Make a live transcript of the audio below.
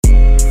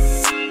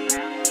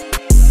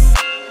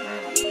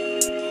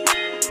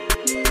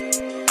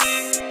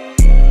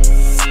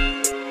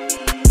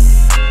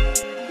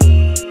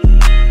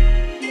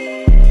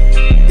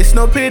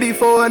no pity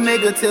for a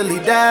nigga till he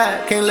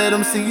die. Can't let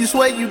him see you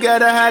sweat, you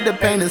gotta hide the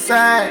pain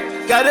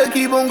inside. Gotta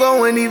keep on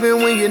going even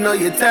when you know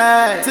you're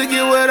tired. To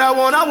get what I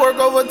want, I work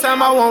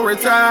overtime, I won't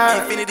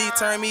retire. Infinity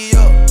turn me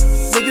up.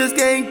 Niggas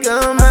can't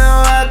come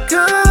how I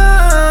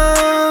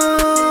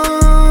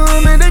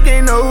come, and they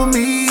can't know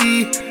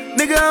me.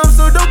 Nigga, I'm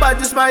so dope, I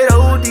just might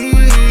OD.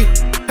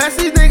 Pass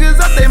these niggas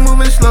up, they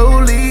moving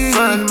slowly.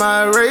 Run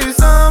my race,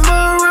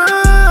 I'ma run.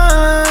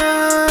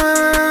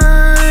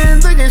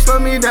 They can't slow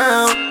me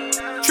down.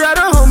 Try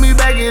to hold me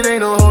back, it ain't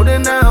no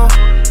holding now.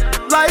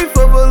 Life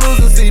of a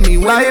loser, see me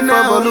winning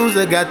now. Life of a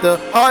loser, got the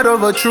heart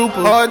of a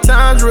trooper. Hard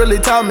times really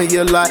taught me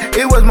a lot,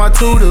 it was my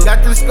tutor.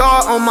 Got this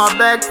scar on my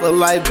back for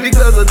life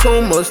because of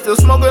tumor. Still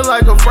smoking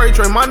like a freight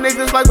train, my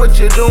niggas like what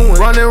you doing.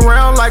 Running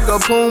around like a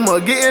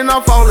puma, getting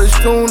off all this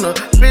tuna.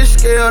 Fish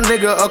scale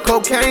nigga, a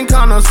cocaine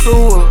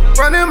connoisseur.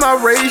 Running my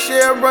race,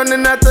 yeah,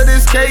 running after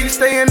this case.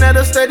 Staying at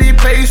a steady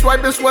pace,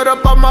 wiping sweat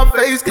up on my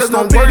face. Cause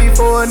no pity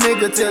for a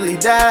nigga till he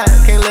die.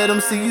 Can't let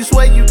him see you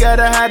sweat, you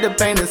gotta hide the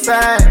pain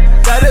inside.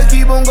 Gotta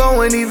keep on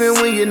going even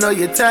when you know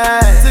you're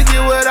tired. To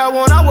get what I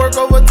want, I work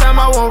overtime,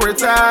 I won't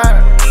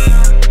retire.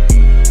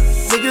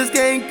 Niggas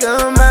can't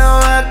come how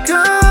I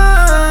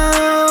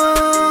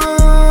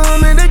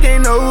come, and they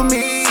can't know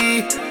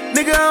me.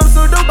 Nigga, I'm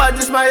so dope, I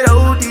just might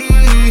OD.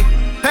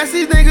 Pass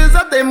these niggas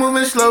up, they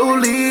moving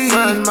slowly.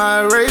 Run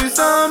my race,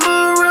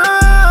 I'ma run.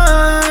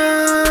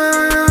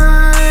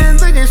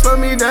 They can't slow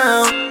me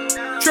down.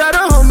 Try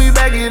to hold me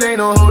back, it ain't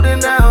no holding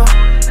down.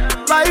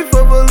 Life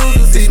of a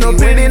loser, see no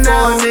pity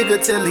now. Nigga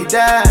till he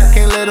die.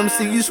 Can't let him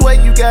see you sweat,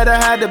 you gotta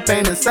hide the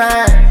pain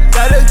inside.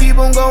 Gotta keep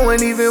on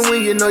going even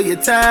when you know you're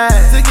tired.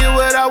 To get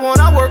what I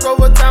want, I work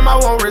overtime, I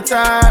won't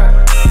retire.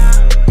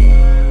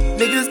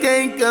 Niggas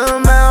can't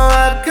come how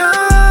I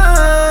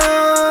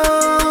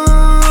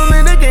come,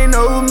 and they can't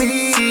know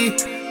me.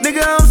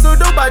 Nigga, I'm so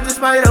dope, I just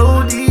might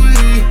OD.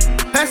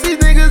 Pass these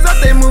niggas up,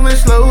 they moving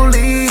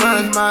slowly.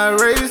 Run my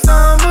race,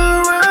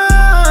 I'ma run.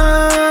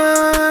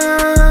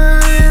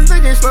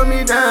 Slow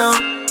me down.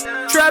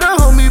 Try to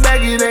hold me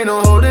back, it ain't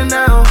no holding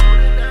now.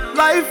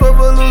 Life of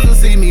a loser,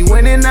 see me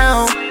winning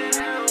now.